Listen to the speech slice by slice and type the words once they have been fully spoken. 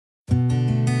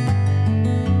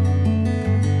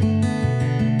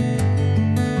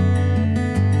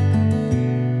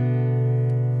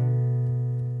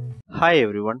Hi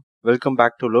everyone, welcome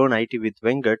back to Learn IT with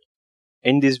Venkat.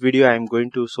 In this video I am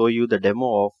going to show you the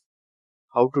demo of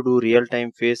how to do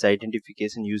real-time face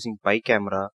identification using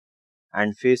PiCamera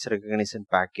and face recognition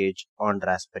package on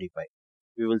Raspberry Pi.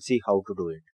 We will see how to do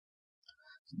it.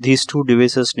 These two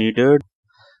devices needed.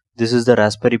 This is the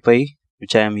Raspberry Pi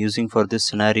which I am using for this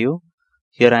scenario.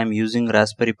 Here I am using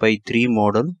Raspberry Pi 3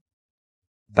 model.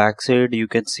 Backside you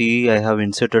can see I have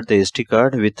inserted the SD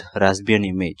card with Raspbian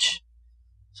image.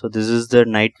 So this is the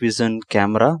night vision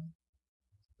camera,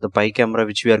 the Pi camera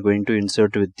which we are going to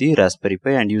insert with the Raspberry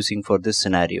Pi and using for this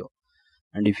scenario.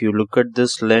 And if you look at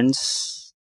this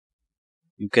lens,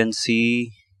 you can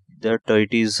see that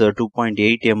it is a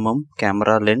 2.8 mm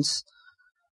camera lens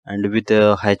and with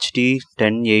a HD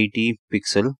 1080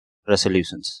 pixel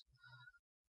resolutions.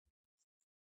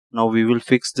 Now we will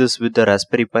fix this with the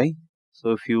Raspberry Pi.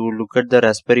 So if you look at the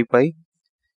Raspberry Pi,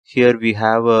 here we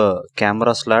have a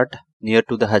camera slot near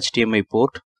to the HDMI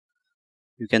port.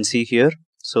 You can see here.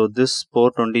 So this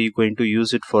port only you're going to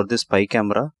use it for this Pi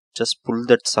camera. Just pull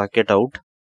that socket out.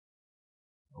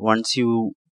 Once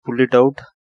you pull it out,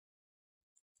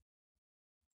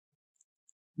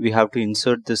 we have to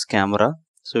insert this camera.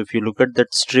 So if you look at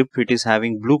that strip, it is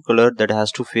having blue color that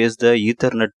has to face the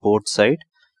Ethernet port side.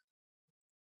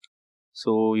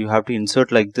 So you have to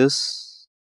insert like this.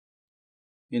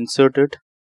 Insert it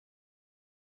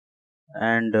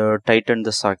and tighten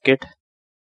the socket.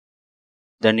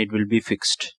 Then it will be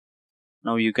fixed.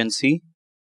 Now you can see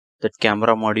that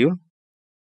camera module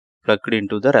plugged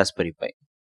into the Raspberry Pi.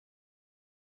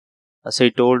 As I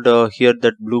told here,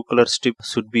 that blue color strip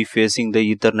should be facing the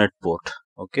Ethernet port.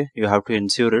 Okay, you have to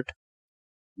ensure it.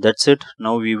 That's it.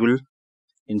 Now we will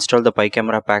install the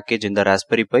PiCamera package in the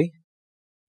Raspberry Pi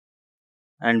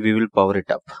and we will power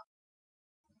it up.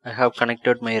 I have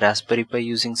connected my Raspberry Pi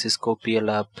using Cisco PL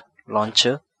app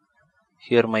launcher.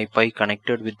 Here my Pi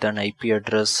connected with an IP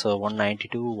address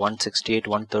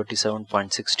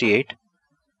 192.168.137.68.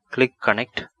 Click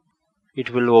connect.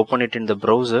 It will open it in the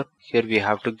browser. Here we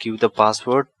have to give the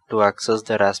password to access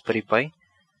the Raspberry Pi.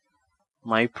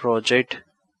 My project,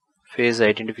 face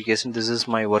identification. This is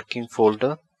my working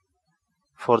folder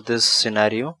for this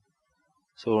scenario.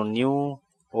 So new,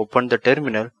 open the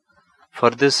terminal.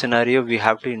 For this scenario we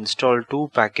have to install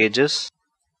two packages.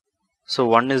 So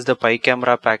one is the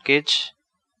PiCamera package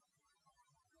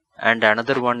and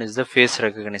another one is the face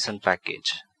recognition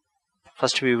package.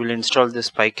 First we will install this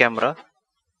PiCamera.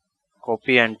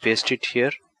 Copy and paste it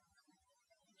here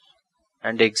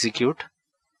and execute.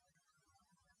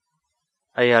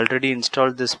 I already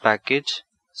installed this package,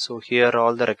 so here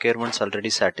all the requirements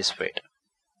already satisfied.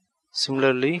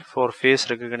 Similarly for face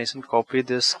recognition, copy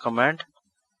this command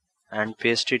and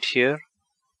paste it here,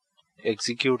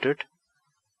 execute it.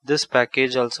 This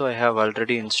package also I have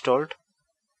already installed,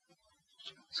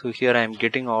 so here I am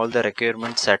getting all the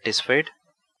requirements satisfied.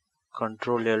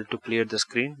 Ctrl L to clear the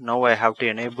screen. Now I have to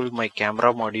enable my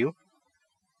camera module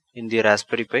in the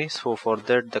Raspberry Pi. So for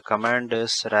that the command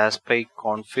is raspi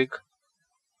config,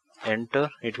 enter.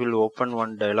 It will open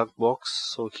one dialog box.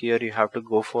 So here you have to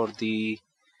go for the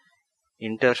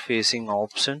interfacing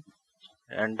option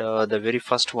and the very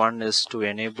first one is to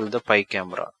enable the Pi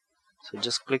camera. So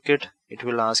just click it. It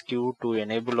will ask you to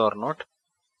enable or not.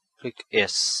 Click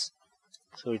yes.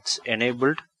 So it's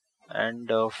enabled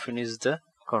and finish the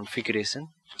configuration.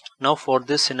 Now for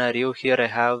this scenario, here I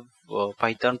have a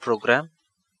Python program,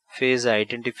 face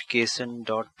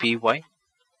identification.py.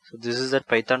 So this is that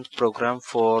Python program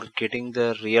for getting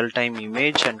the real-time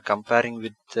image and comparing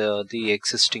with the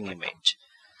existing image.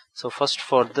 So first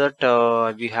for that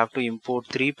we have to import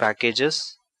three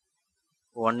packages.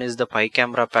 One is the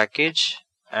PiCamera package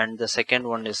and the second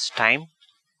one is time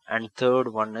and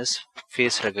third one is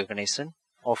face recognition.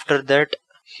 After that,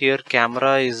 here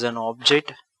camera is an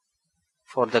object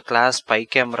for the class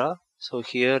PiCamera. So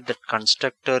here the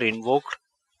constructor invoked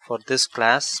for this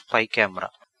class PiCamera.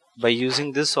 By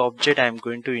using this object I am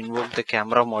going to invoke the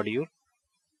camera module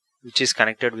which is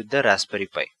connected with the Raspberry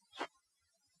Pi.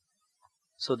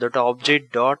 So that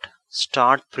object dot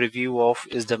start preview of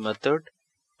is the method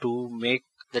to make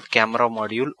that camera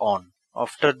module on.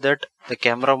 After that the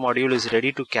camera module is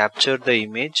ready to capture the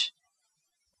image.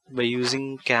 By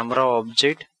using camera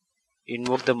object,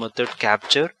 invoke the method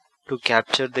capture to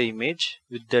capture the image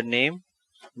with the name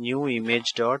new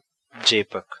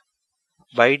image.jpg.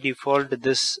 By default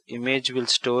this image will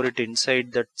store it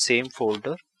inside that same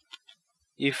folder.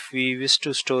 If we wish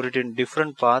to store it in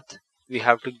different path, we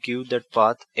have to give that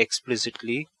path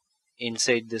explicitly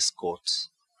inside this quotes.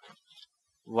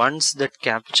 Once that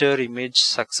capture image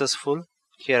successful,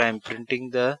 here I am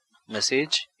printing the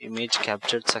message image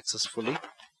captured successfully.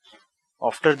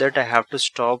 After that I have to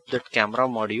stop that camera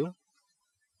module.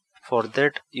 For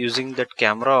that, using that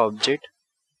camera object,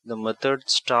 the method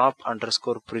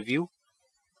stop_preview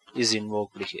is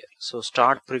invoked here. So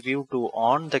start preview to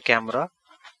on the camera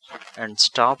and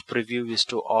stop preview is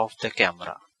to off the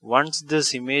camera. Once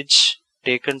this image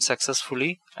taken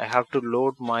successfully, I have to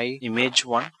load my image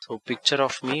 1. So picture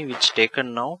of me which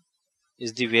taken now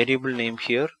is the variable name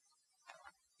here,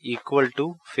 equal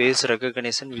to face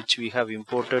recognition, which we have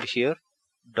imported here,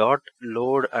 dot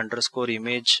load underscore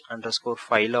image underscore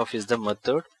file of is the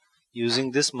method.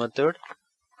 Using this method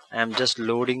I am just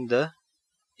loading the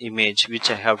image which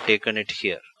I have taken it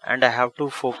here, and I have to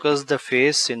focus the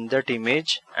face in that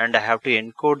image and I have to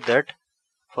encode that.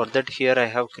 For that, here I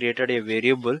have created a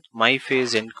variable my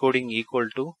face encoding equal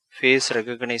to face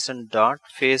recognition dot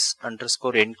face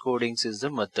underscore encodings is the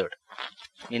method.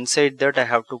 Inside that I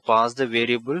have to pass the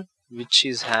variable which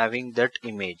is having that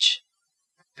image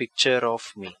picture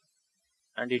of me,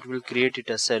 and it will create it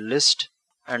as a list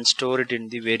and store it in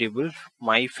the variable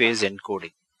my face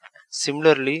encoding.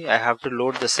 Similarly, I have to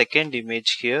load the second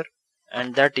image here,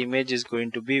 and that image is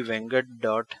going to be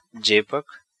vengat.jpg,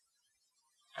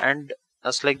 and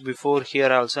as like before,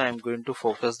 here also I am going to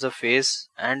focus the face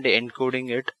and encoding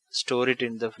it, store it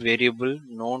in the variable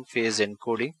known face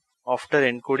encoding. After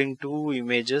encoding two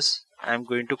images, I am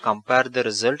going to compare the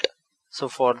result. So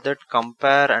for that,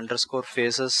 compare underscore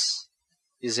faces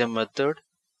is a method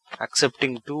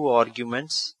accepting two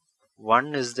arguments.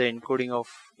 One is the encoding of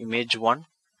image 1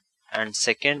 and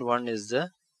second one is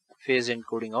the face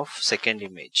encoding of second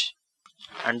image,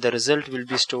 and the result will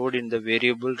be stored in the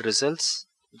variable results,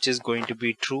 which is going to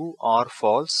be true or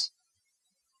false.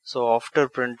 So after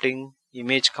printing,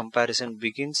 image comparison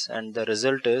begins, and the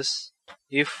result is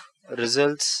if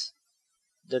results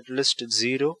that list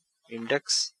 0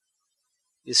 index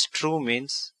is true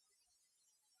means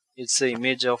it's the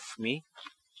image of me,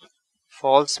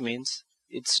 false means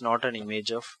it's not an image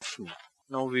of me.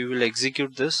 Now we will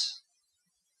execute this.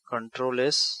 Control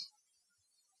S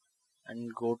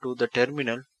and go to the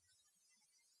terminal,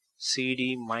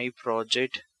 cd my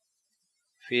project,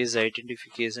 face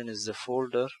identification is the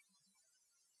folder,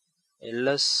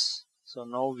 ls. So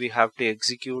now we have to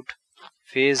execute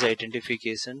face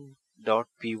identification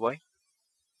 .py.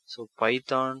 So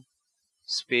python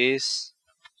space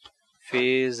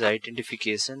face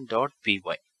identification .py,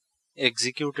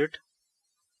 execute it.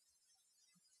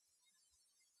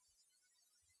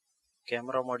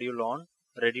 Camera module on,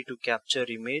 ready to capture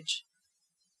image.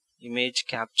 Image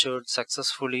captured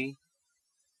successfully.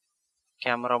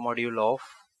 Camera module off.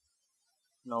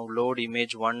 Now load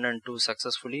image 1 and 2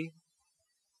 successfully.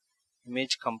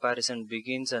 Image comparison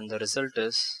begins, and the result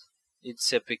is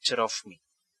it's a picture of me.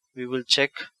 We will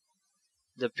check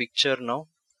the picture now.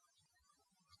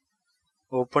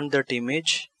 Open that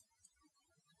image.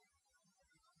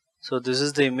 So this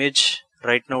is the image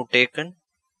right now taken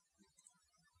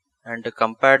and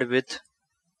compared with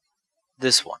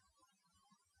this one.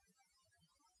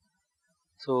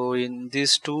 So in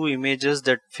these two images,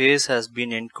 that face has been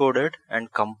encoded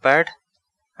and compared,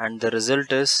 and the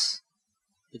result is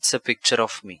it's a picture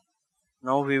of me.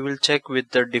 Now we will check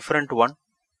with the different one.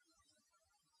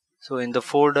 So in the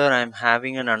folder I am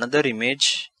having another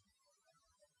image.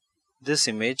 This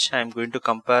image I am going to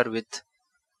compare with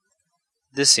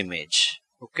this image.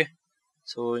 Okay.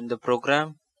 So in the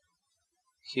program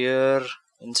here,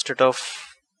 instead of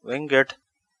Vengat,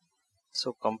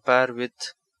 so compare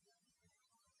with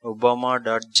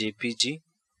obama.jpg.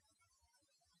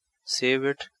 Save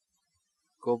it,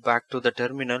 go back to the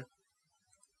terminal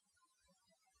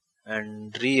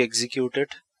and re-execute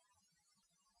it.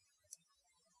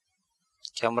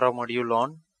 Camera module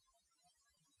on,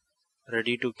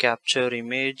 ready to capture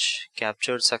image,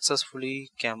 captured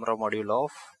successfully. Camera module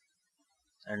off,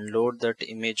 and load that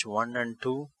image 1 and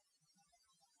 2.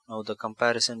 Now the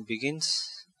comparison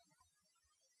begins,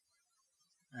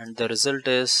 and the result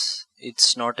is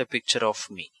it's not a picture of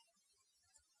me.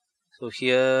 So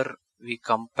here we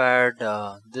compared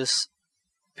this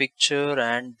picture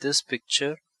and this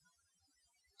picture.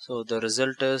 So the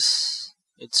result is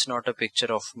it's not a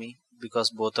picture of me because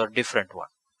both are different one.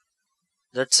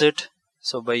 That's it.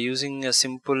 So by using a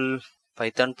simple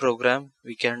Python program,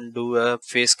 we can do a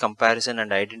face comparison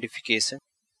and identification.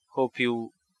 Hope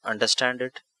you understand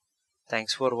it.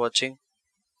 Thanks for watching.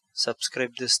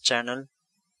 Subscribe this channel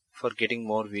for getting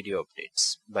more video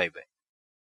updates. Bye bye.